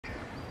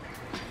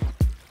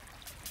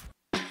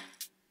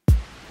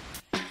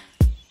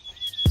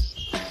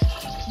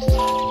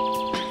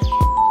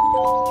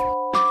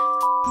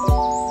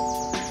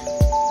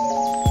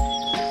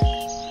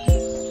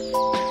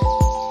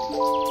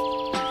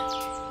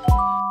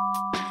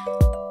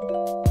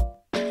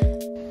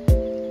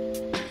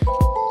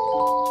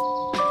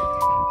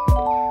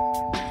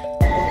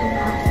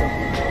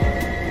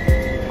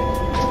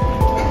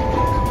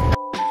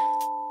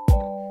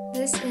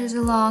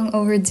Long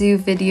overdue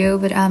video,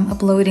 but I'm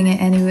uploading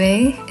it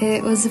anyway.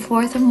 It was the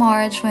 4th of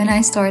March when I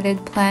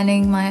started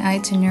planning my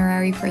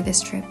itinerary for this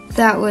trip.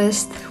 That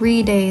was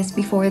 3 days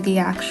before the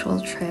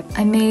actual trip.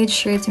 I made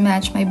sure to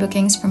match my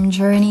bookings from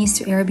journeys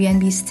to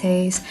Airbnb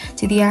stays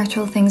to the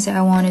actual things that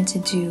I wanted to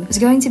do. It was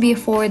going to be a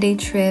 4-day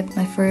trip,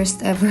 my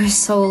first ever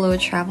solo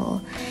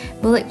travel.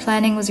 Bullet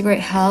planning was a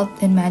great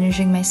help in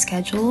managing my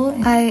schedule.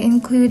 I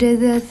included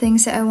the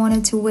things that I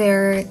wanted to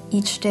wear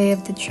each day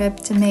of the trip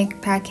to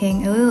make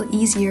packing a little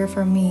easier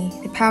for me.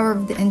 The power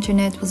of the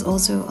internet was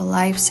also a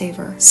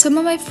lifesaver. Some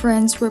of my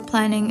friends were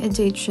planning a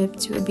day trip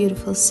to a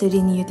beautiful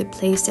city near the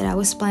place that I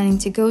was planning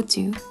to go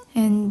to,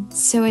 and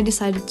so I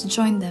decided to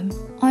join them.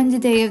 On the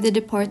day of the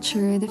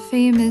departure, the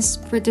famous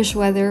British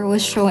weather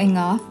was showing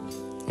off.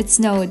 It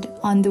snowed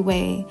on the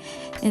way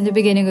in the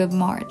beginning of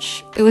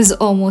March. It was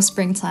almost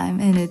springtime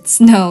and it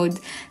snowed.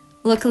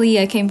 Luckily,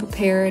 I came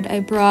prepared. I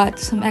brought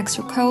some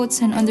extra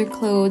coats and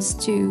underclothes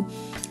to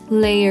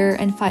layer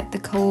and fight the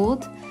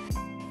cold.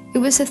 It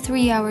was a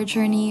 3-hour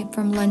journey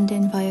from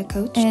London via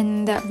coach,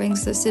 and that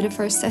brings us to the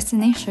first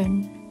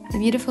destination, the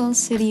beautiful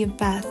city of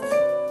Bath.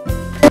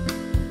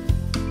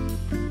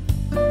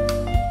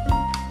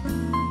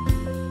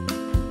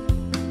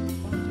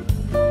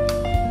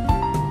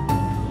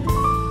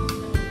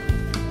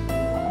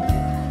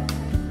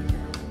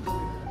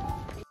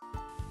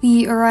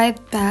 We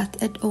arrived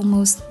Bath at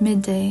almost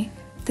midday.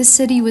 The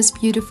city was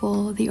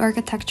beautiful, the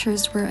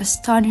architectures were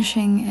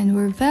astonishing and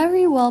were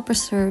very well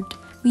preserved.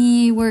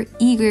 We were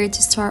eager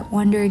to start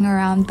wandering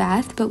around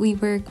Bath, but we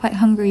were quite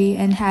hungry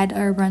and had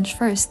our brunch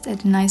first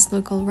at a nice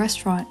local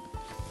restaurant.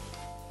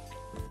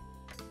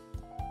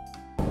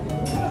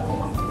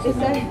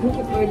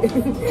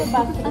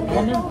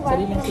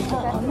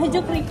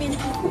 Medyo creepy.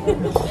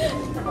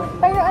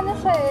 Pero ano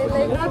siya eh,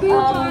 like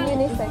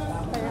unisex.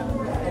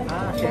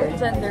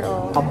 Both gender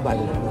o. Kambal.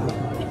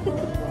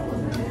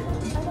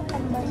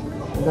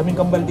 Ang daming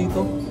kambal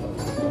dito.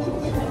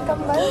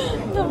 Kambal?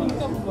 Daming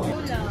kambal.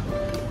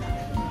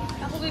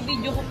 Ako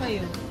video ko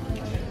kayo.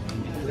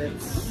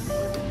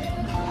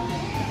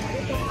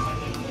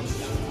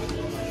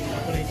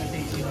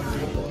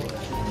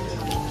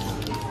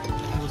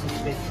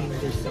 And feeling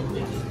ko yung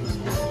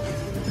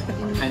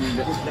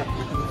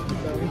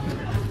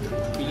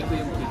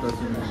because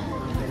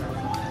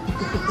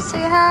Say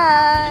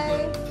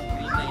hi!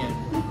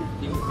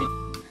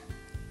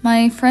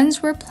 My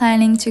friends were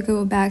planning to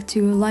go back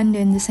to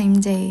London the same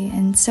day,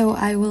 and so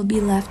I will be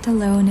left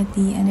alone at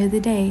the end of the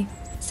day.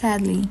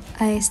 Sadly,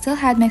 I still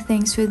had my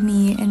things with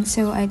me, and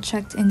so I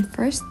checked in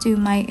first to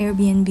my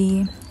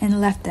Airbnb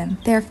and left them.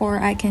 Therefore,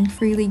 I can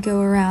freely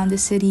go around the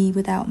city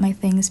without my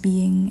things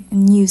being a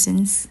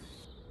nuisance.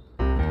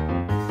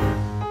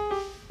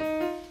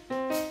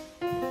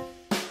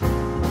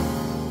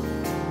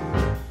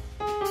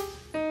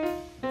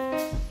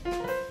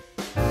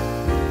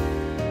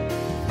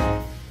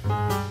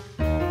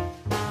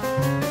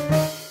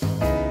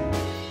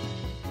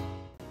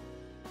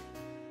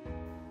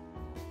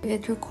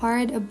 It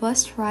required a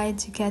bus ride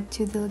to get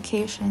to the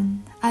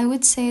location. I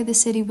would say the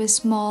city was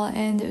small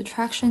and the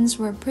attractions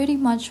were pretty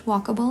much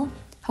walkable.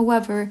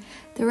 However,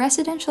 the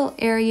residential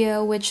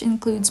area, which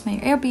includes my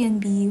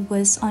Airbnb,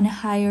 was on a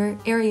higher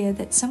area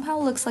that somehow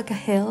looks like a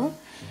hill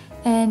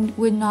and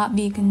would not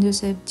be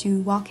conducive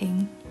to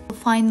walking. You'll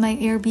find my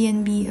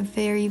Airbnb a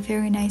very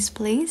nice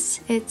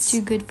place. It's too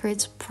good for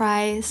its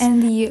price,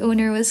 and the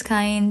owner was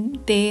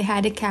kind. They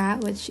had a cat,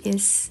 which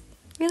is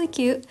really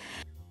cute.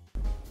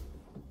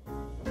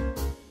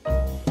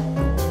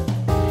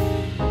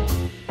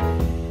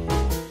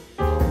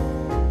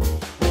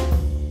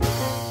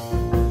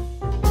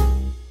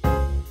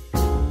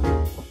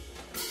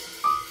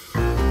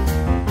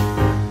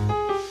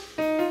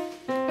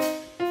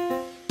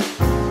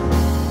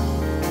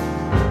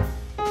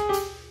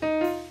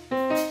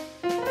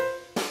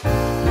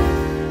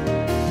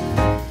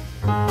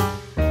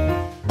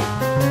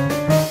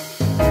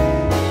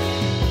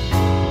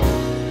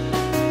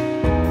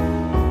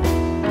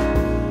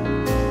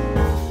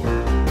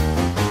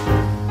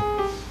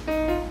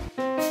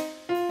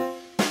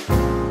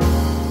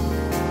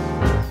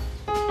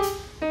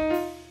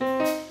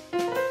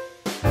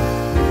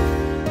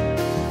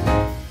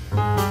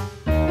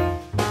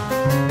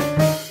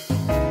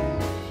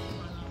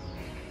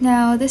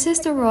 Now, this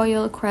is the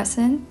Royal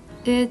Crescent.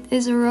 It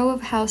is a row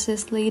of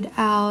houses laid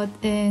out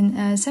in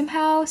a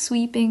somehow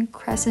sweeping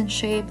crescent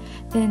shape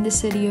in the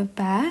city of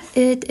Bath.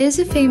 It is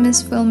a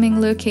famous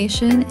filming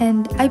location,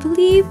 and I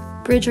believe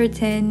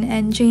Bridgerton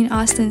and Jane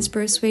Austen's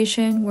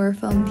Persuasion were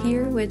filmed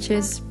here, which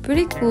is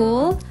pretty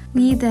cool.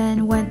 We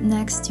then went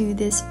next to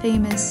this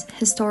famous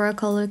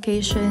historical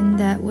location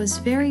that was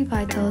very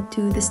vital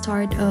to the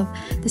start of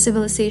the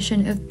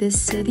civilization of this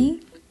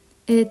city.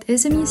 It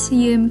is a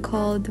museum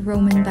called the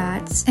Roman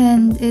Baths,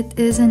 and it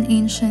is an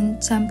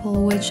ancient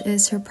temple which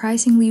is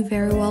surprisingly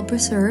very well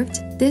preserved.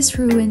 This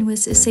ruin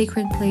was a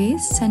sacred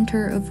place,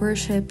 center of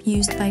worship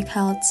used by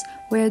Celts,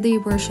 where they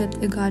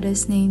worshipped a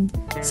goddess named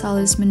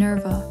Salus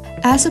Minerva.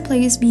 As a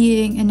place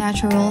being a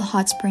natural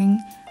hot spring,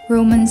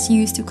 Romans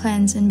used to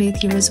cleanse and bathe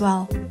here as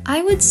well.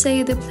 I would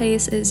say the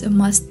place is a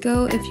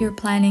must-go if you're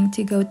planning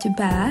to go to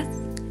Bath.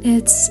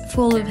 It's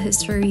full of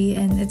history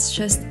and it's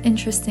just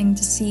interesting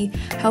to see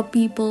how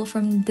people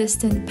from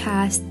distant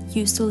past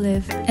used to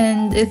live.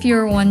 And if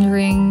you're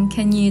wondering,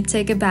 can you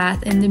take a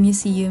bath in the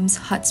museum's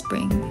hot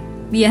spring?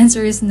 The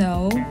answer is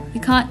no.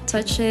 You can't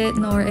touch it,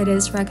 nor it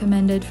is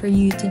recommended for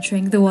you to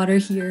drink the water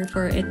here,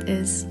 for it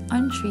is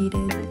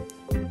untreated.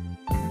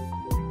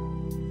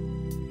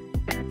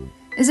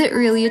 Is it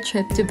really a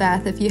trip to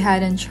Bath if you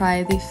hadn't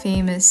tried the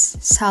famous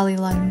Sally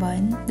Lunn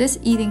bun? This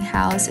eating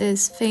house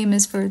is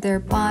famous for their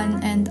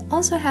bun and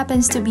also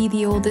happens to be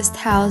the oldest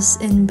house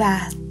in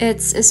Bath.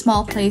 It's a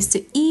small place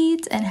to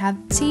eat and have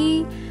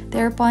tea.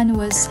 Their bun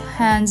was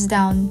hands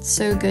down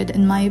so good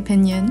in my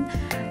opinion.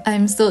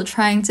 I'm still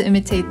trying to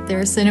imitate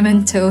their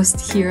cinnamon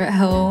toast here at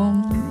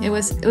home. It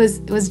was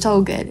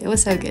so good. It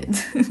was so good.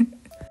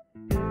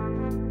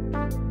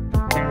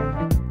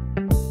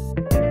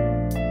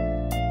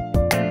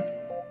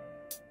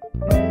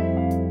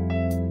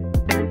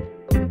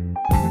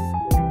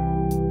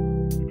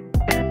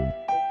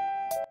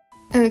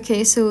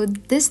 Okay, so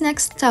this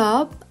next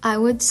stop, I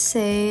would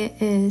say,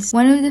 is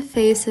one of the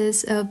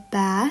faces of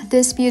Bath.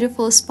 This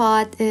beautiful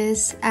spot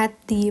is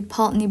at the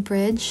Pulteney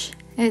Bridge.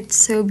 It's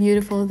so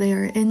beautiful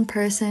there in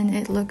person.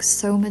 It looks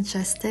so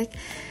majestic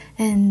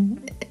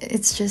and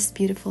it's just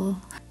beautiful.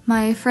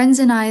 My friends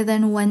and I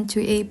then went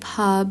to a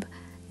pub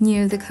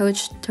near the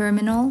coach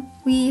terminal.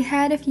 We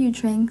had a few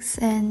drinks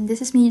and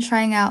this is me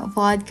trying out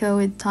vodka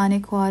with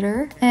tonic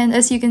water. And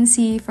as you can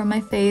see from my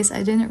face,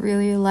 I didn't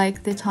really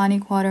like the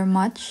tonic water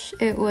much.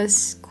 It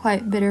was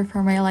quite bitter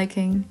for my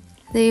liking.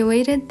 They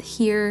waited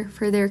here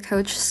for their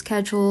coach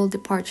scheduled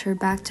departure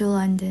back to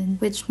London,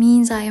 which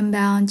means I am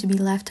bound to be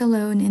left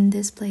alone in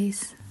this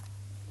place.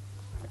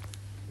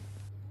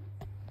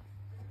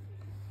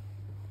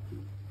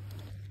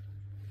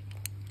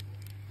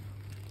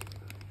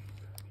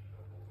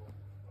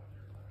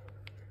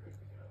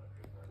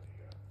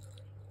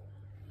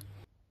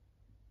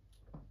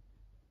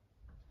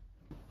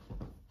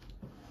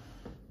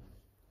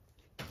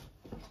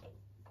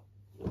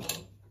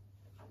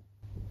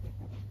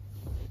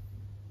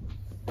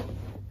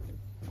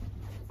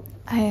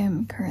 I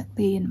am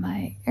currently in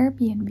my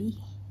Airbnb.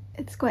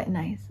 It's quite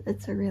nice.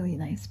 It's a really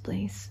nice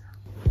place.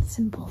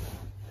 Simple,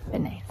 but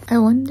nice. I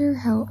wonder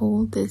how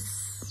old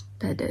this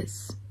bed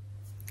is.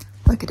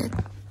 Look at it.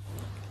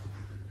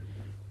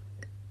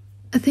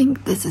 I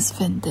think this is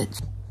vintage.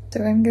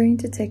 So I'm going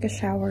to take a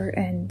shower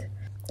and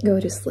go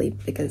to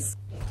sleep because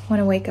I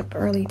want to wake up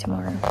early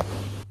tomorrow.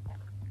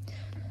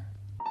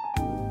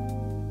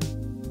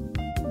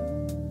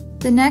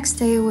 The next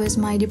day was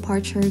my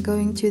departure,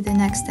 going to the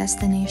next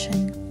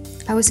destination.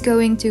 I was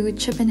going to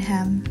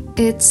Chippenham.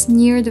 It's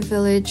near the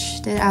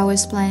village that I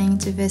was planning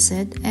to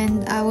visit,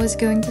 and I was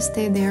going to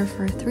stay there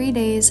for 3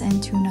 days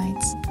and 2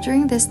 nights.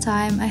 During this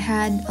time, I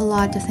had a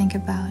lot to think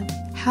about.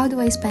 How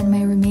do I spend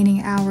my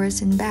remaining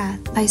hours in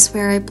Bath? I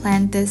swear I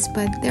planned this,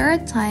 but there are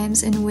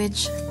times in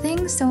which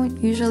things don't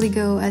usually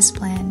go as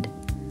planned.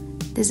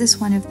 This is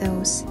one of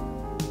those.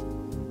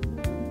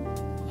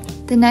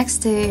 The next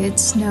day, it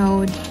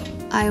snowed.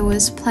 I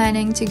was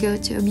planning to go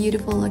to a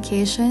beautiful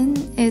location.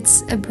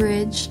 It's a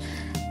bridge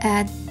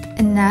at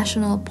a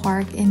national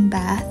park in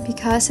Bath.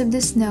 Because of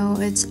the snow,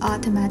 it's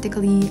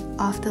automatically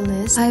off the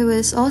list. I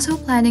was also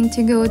planning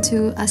to go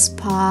to a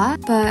spa,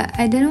 but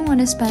I didn't want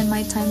to spend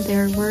my time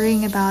there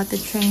worrying about the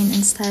train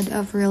instead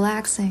of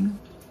relaxing.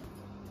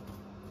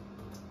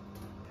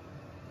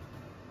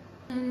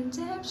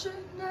 Redemption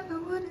never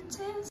would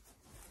attend.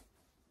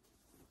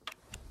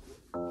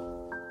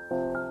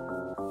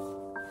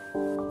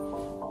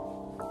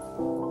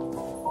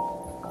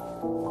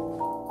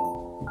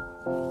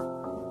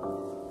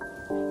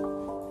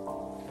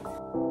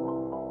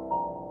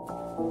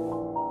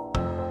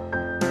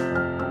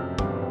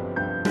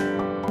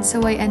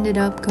 So I ended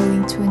up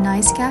going to a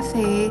nice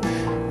cafe,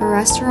 a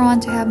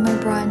restaurant to have my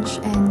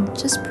brunch, and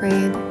just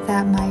prayed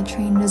that my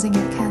train doesn't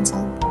get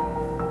cancelled.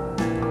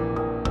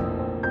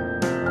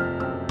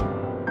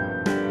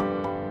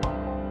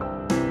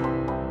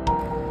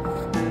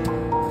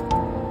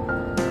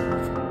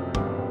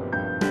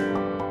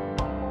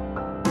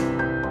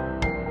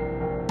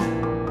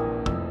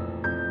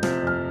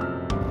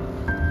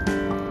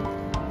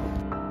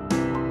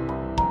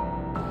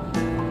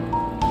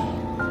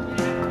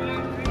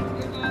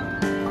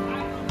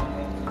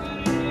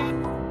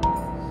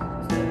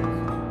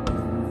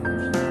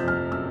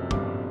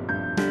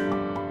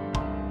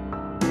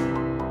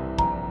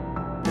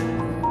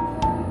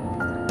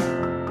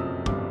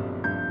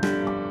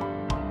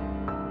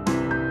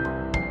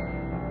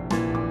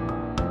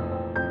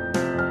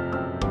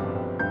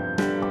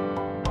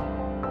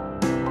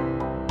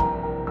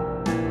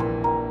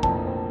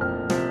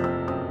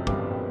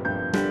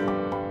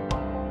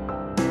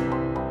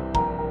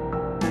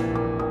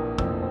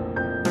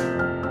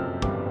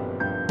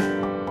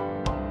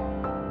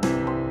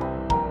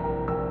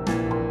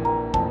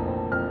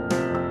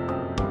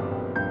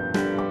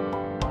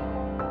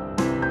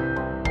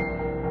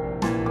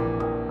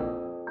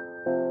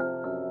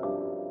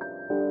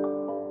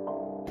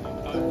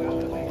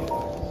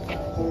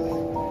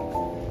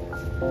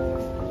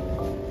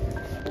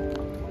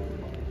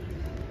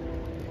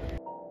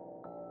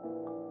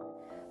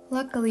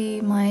 Luckily,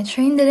 my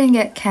train didn't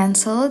get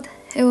cancelled.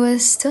 It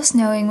was still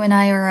snowing when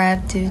I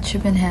arrived to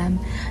Chippenham.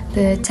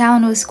 The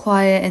town was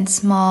quiet and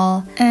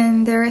small,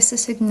 and there is a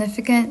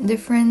significant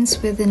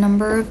difference with the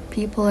number of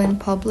people in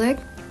public.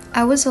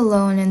 I was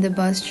alone in the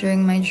bus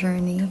during my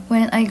journey.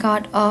 When I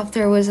got off,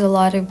 there was a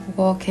lot of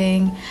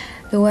walking.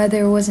 The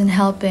weather wasn't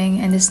helping,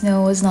 and the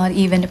snow was not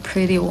even a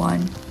pretty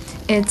one.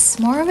 It's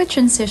more of a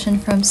transition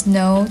from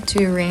snow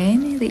to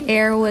rain. The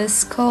air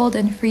was cold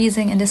and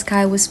freezing, and the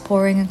sky was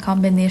pouring a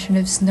combination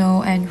of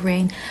snow and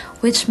rain,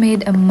 which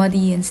made a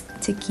muddy and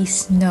sticky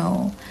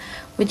snow,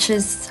 which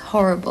is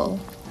horrible.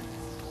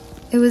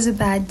 It was a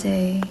bad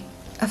day,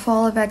 a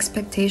fall of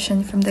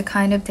expectation from the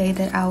kind of day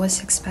that I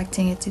was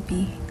expecting it to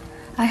be.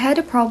 I had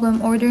a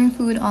problem ordering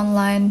food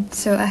online,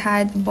 so I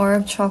had a bar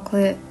of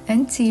chocolate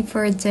and tea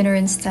for dinner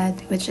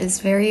instead, which is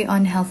very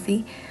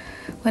unhealthy.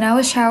 When I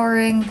was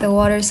showering, the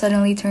water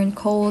suddenly turned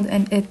cold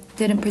and it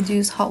didn't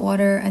produce hot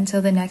water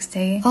until the next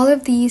day. All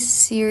of these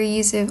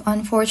series of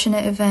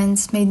unfortunate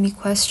events made me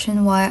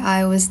question why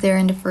I was there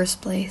in the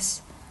first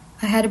place.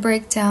 I had a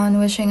breakdown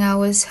wishing I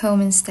was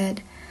home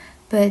instead,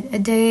 but a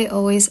day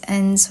always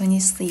ends when you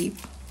sleep.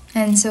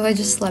 And so I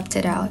just slept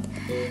it out.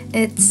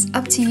 It's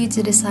up to you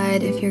to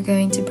decide if you're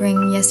going to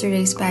bring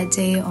yesterday's bad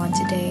day on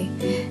today.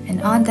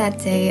 And on that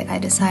day, I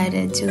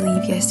decided to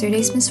leave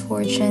yesterday's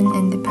misfortune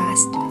in the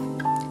past.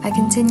 I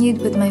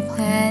continued with my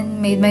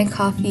plan, made my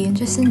coffee, and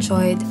just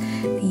enjoyed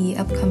the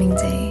upcoming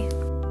day.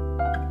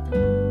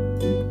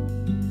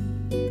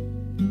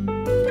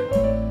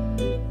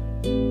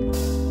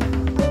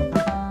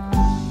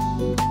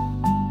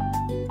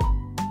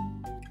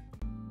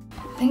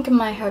 I think I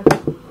might have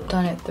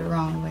done it the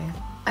wrong way.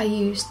 I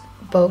used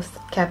both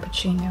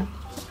cappuccino,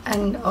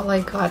 and all I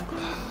got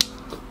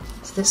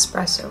is the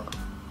espresso.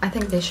 I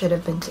think they should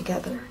have been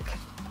together.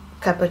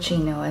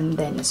 Cappuccino and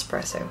then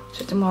espresso.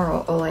 So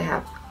tomorrow all I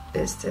have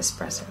is the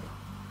espresso.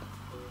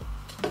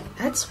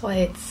 That's why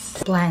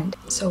it's bland,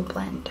 so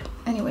bland.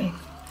 Anyway,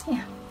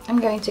 yeah, I'm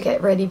going to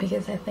get ready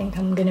because I think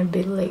I'm gonna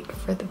be late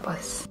for the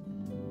bus.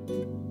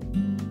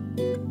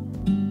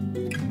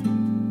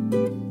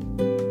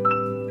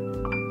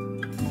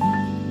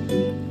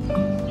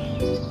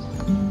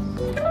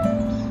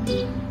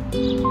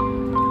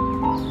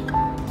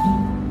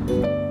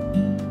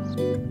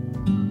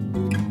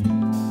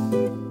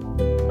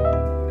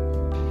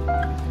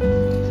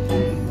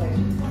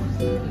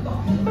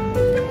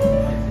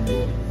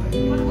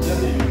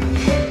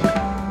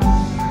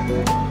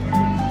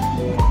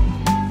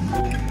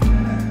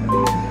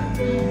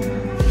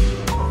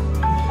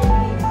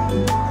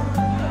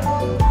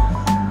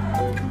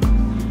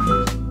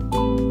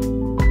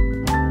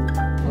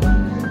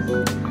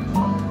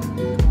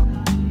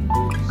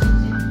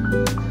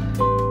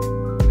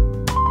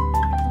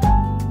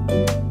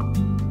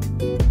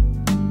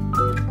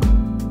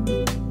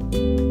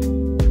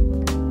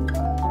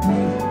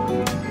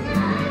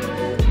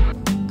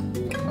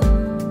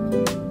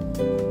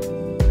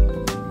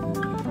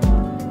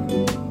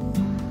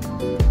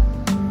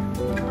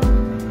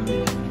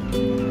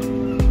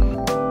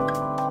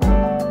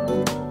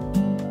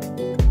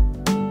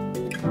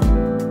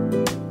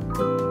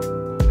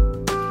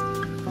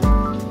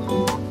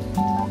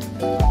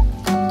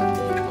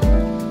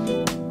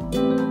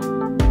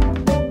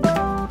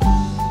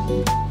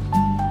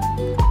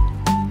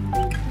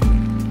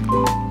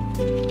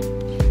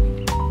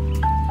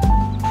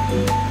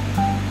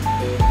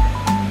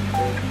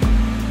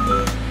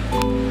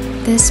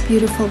 This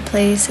beautiful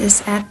place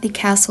is at the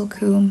Castle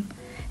Combe.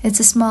 It's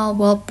a small,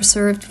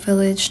 well-preserved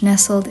village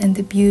nestled in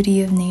the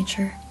beauty of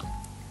nature.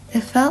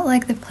 It felt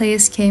like the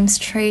place came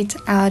straight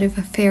out of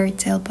a fairy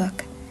tale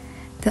book.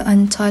 The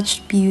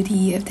untouched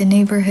beauty of the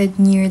neighborhood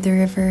near the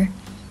river,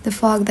 the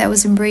fog that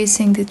was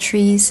embracing the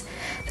trees,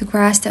 the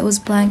grass that was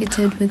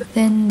blanketed with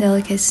thin,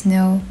 delicate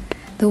snow,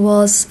 the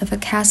walls of a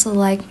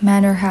castle-like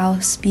manor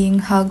house being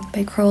hugged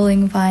by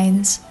crawling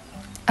vines,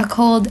 a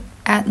cold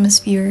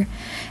atmosphere,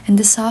 and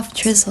the soft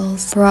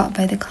drizzles brought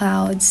by the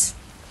clouds.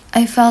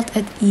 I felt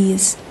at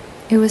ease.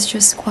 It was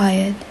just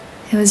quiet.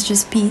 It was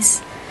just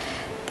peace.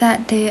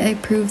 That day I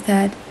proved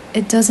that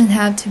it doesn't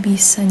have to be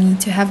sunny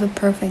to have a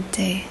perfect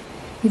day.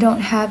 You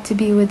don't have to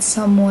be with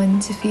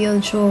someone to feel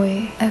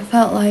joy. I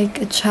felt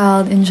like a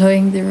child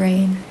enjoying the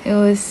rain. It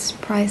was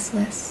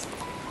priceless.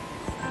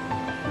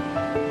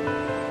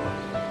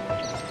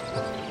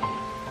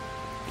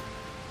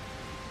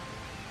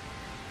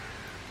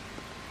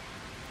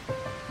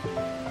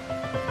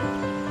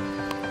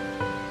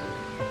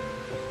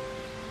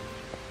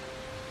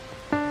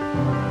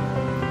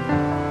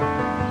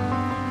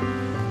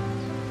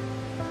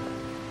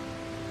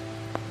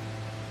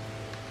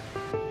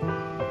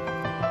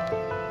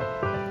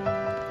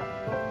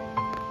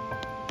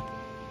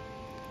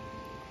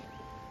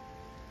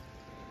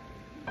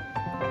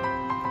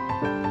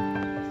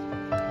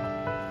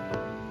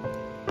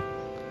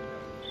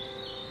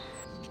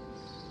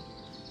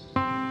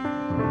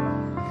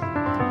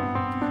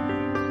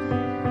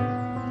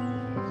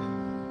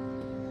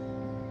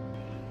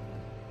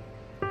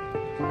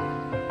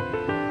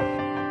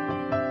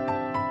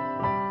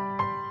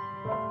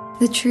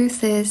 The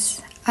truth is,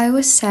 I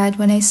was sad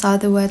when I saw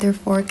the weather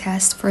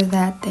forecast for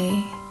that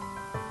day.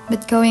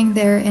 But going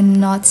there in a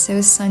not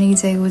so sunny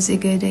day was a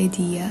good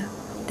idea.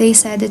 They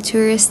said the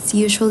tourists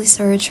usually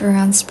surge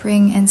around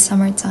spring and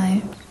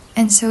summertime.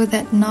 And so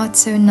that not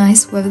so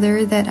nice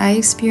weather that I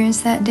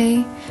experienced that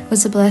day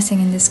was a blessing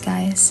in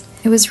disguise.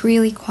 It was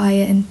really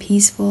quiet and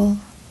peaceful.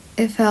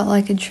 It felt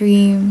like a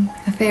dream,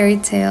 a fairy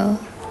tale.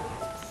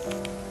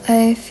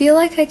 I feel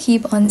like I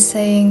keep on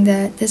saying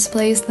that this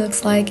place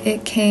looks like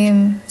it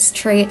came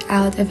straight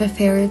out of a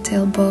fairy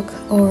tale book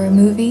or a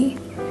movie.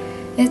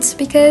 It's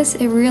because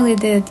it really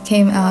did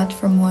came out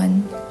from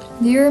one.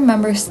 Do you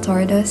remember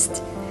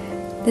Stardust?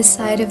 The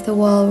side of the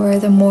wall where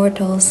the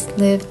mortals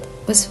lived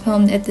was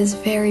filmed at this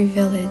very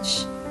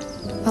village.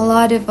 A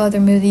lot of other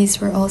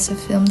movies were also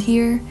filmed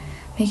here,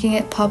 making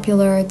it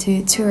popular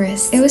to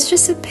tourists. It was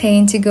just a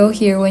pain to go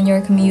here when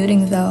you're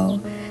commuting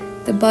though.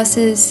 The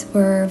buses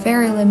were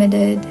very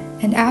limited,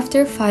 and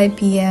after 5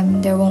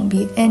 p.m. there won't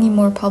be any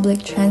more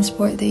public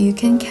transport that you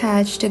can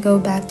catch to go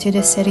back to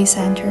the city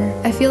center.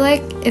 I feel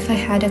like if I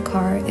had a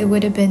car, it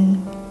would have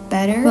been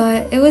better,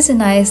 but it was a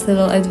nice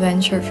little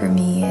adventure for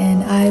me,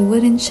 and I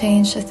wouldn't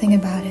change a thing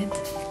about it.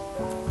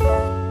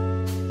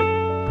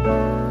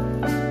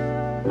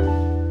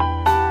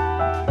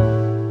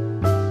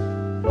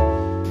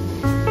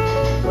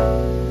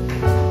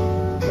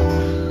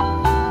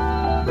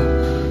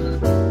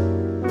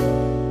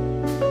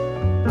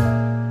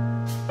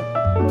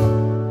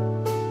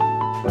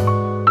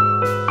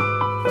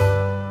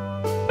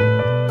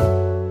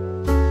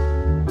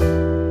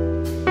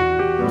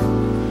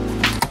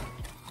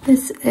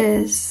 This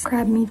is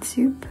crab meat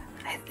soup,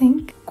 I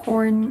think.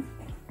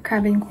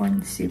 Crab and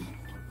corn soup.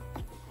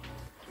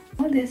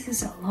 Oh, this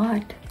is a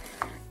lot.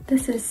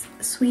 This is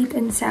sweet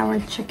and sour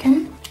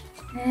chicken.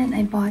 And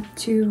I bought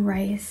 2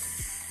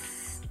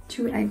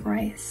 egg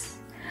rice,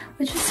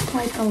 which is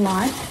quite a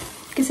lot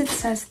because it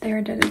says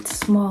there that it's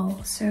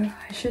small, so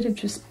I should have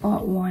just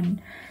bought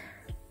 1.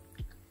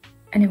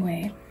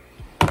 Anyway,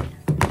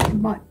 I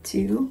bought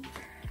 2.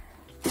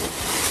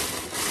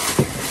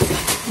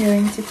 I'm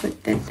going to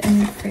put that in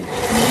the fridge.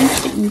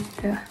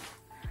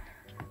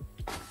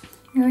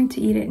 I'm going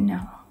to eat it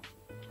now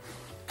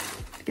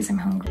because I'm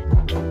hungry.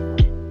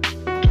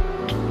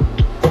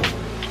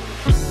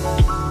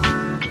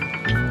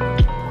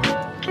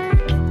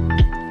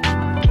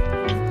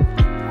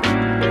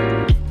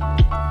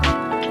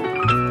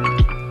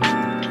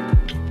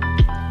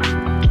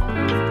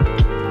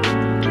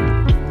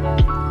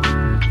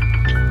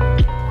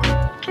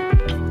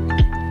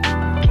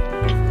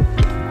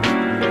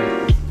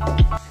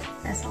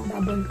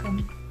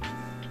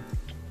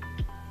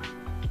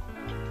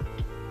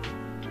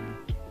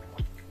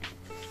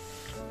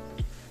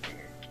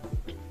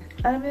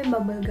 Alam mo yung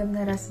bubblegum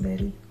na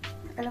raspberry?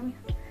 Alam mo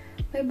yun?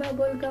 May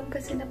bubblegum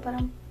kasi na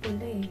parang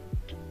pula eh.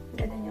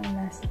 Ganun yung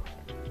lasa.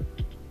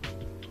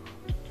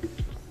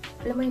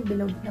 Alam mo yung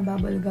bilog na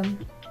bubblegum?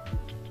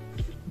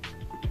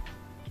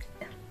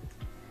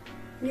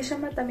 Hindi siya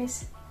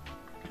matamis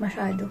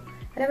masyado.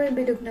 Alam mo yung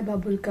bilog na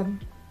bubblegum?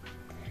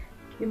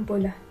 Yung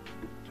pula.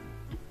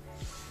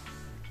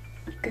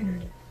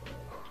 Ganun.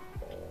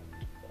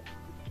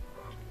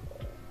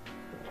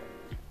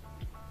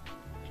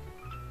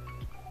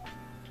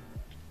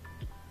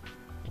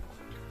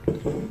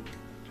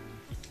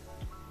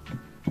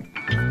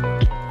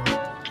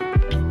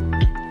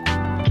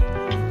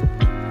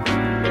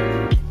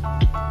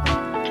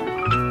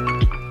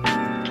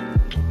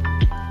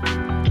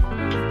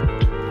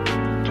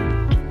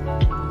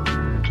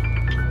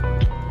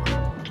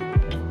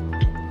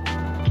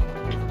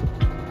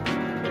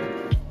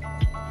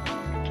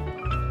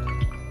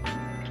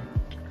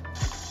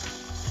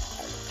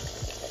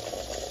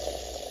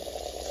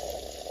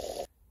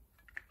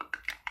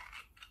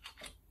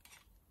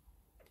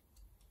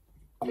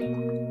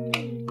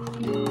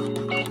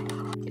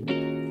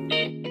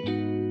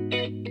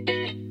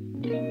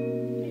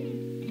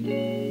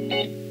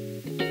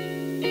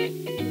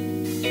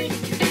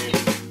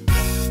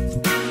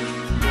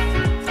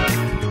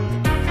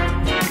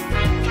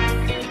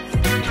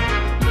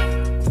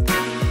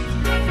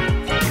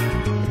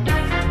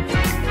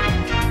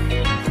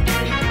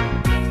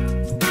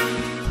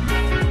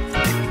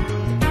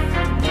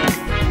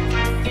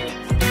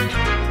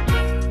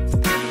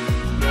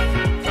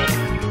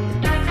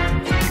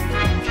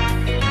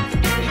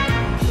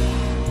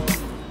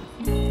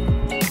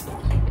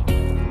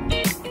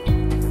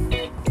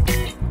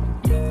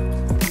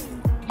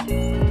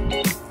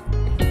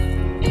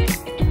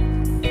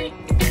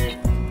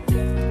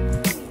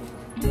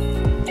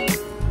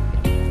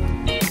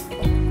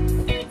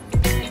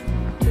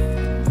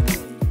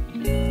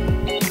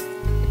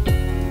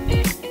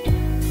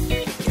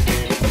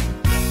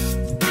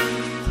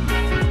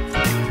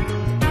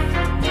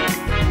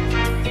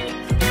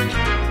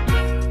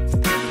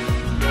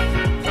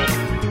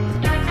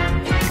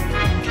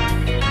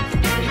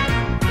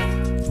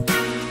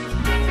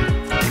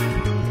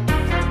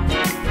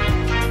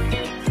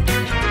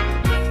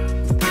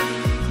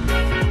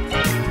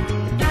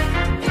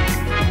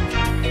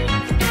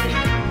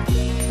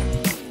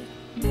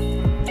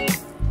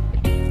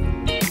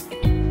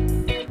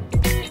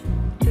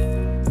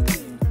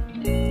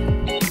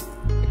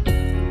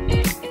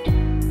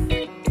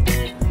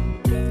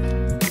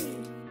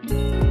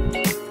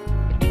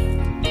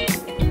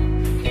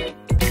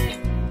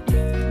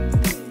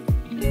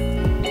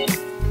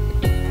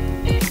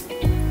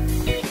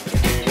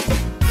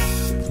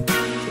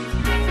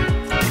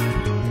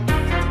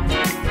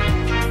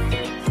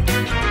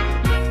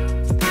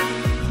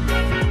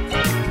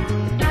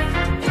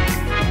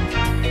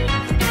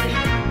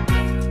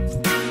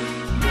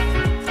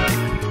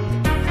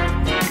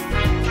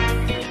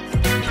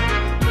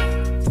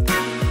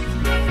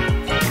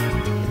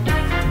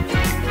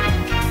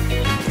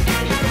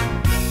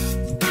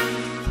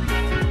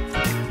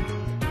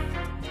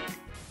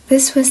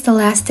 This was the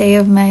last day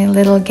of my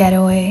little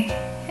getaway,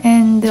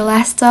 and the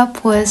last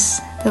stop was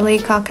the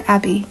Lacock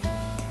Abbey.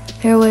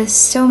 There was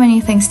so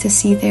many things to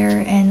see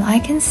there, and I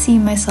can see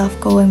myself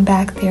going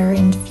back there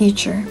in the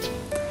future.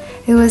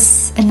 It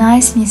was a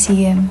nice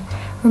museum.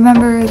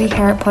 Remember the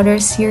Harry Potter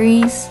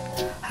series?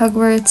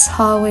 Hogwarts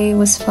hallway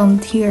was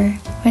filmed here.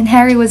 When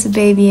Harry was a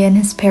baby and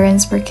his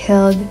parents were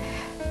killed,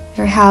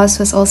 their house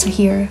was also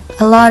here.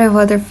 A lot of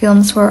other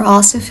films were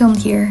also filmed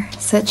here,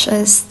 such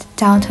as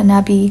Downton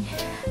Abbey,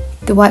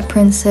 The White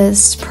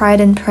Princess,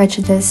 Pride and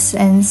Prejudice,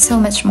 and so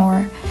much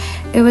more.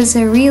 It was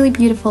a really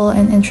beautiful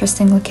and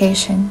interesting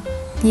location.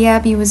 The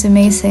Abbey was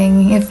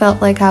amazing. It felt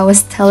like I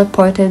was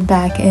teleported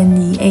back in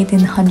the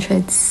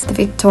 1800s, the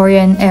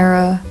Victorian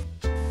era.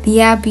 The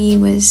Abbey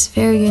was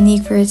very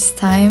unique for its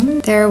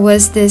time. There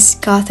was this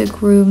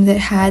Gothic room that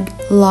had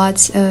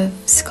lots of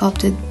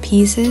sculpted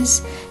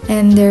pieces,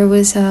 and there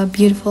was a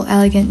beautiful,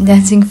 elegant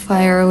dancing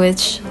fire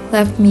which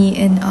left me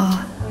in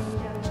awe.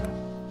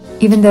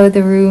 Even though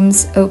the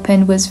rooms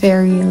opened was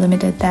very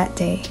limited that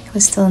day, it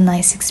was still a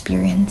nice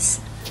experience.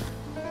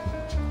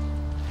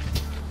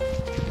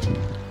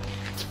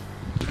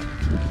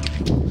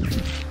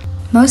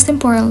 Most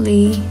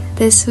importantly,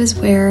 this was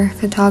where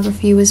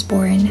photography was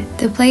born.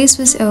 The place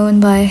was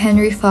owned by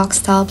Henry Fox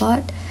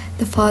Talbot,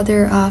 the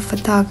father of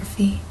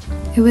photography.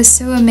 It was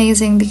so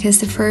amazing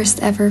because the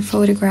first ever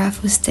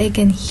photograph was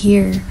taken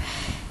here,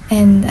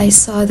 and I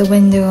saw the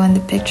window on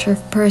the picture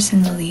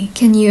personally.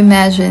 Can you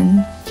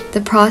imagine? The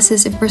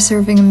process of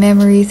preserving a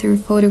memory through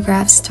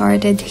photographs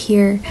started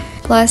here.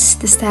 Plus,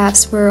 the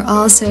staffs were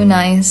also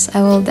nice.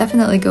 I will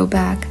definitely go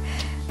back.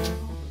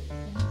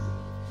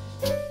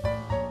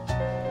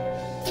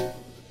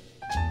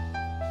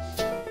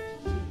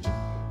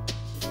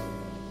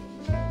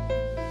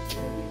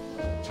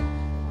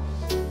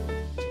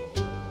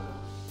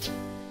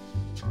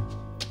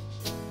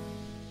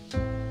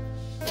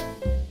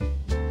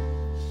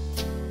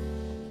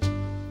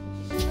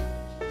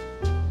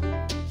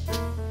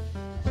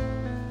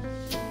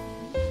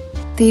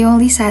 The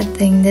only sad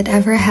thing that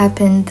ever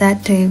happened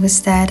that day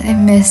was that I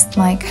missed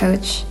my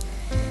coach.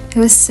 It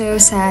was so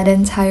sad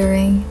and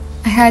tiring.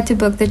 I had to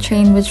book the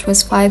train, which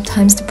was 5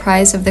 times the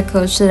price of the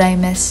coach that I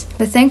missed.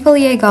 But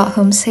thankfully I got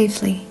home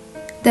safely.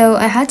 Though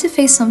I had to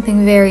face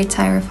something very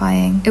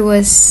terrifying. It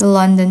was the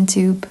London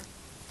Tube.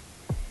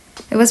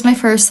 It was my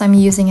first time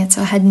using it,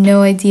 so I had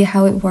no idea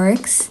how it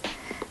works.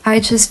 I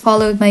just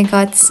followed my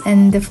guts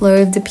and the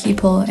flow of the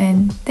people,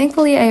 and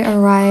thankfully I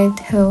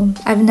arrived home.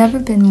 I've never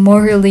been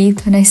more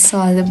relieved when I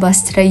saw the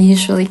bus that I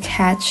usually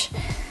catch.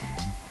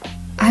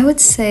 I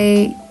would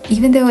say,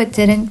 even though it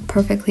didn't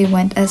perfectly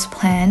went as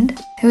planned,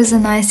 it was a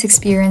nice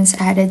experience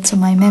added to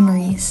my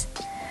memories.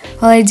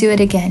 Will I do it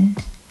again?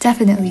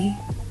 Definitely.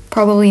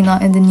 Probably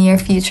not in the near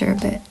future,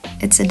 but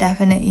it's a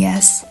definite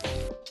yes.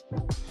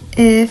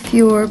 If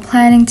you're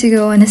planning to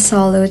go on a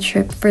solo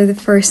trip for the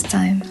first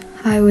time,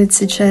 I would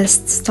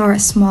suggest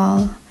start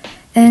small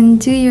and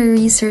do your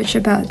research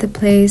about the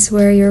place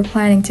where you're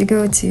planning to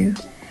go to.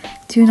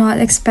 Do not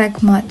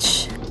expect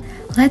much.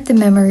 Let the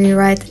memory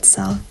write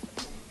itself.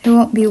 It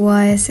won't be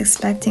wise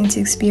expecting to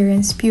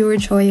experience pure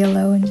joy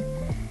alone.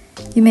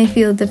 You may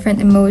feel different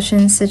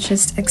emotions such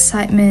as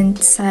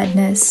excitement,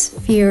 sadness,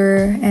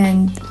 fear,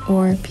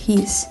 or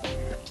peace.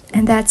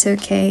 And that's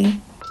okay.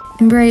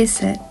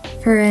 Embrace it,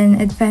 for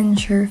an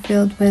adventure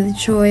filled with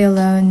joy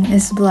alone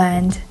is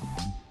bland.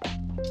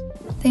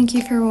 Thank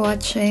you for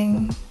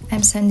watching.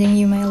 I'm sending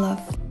you my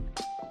love.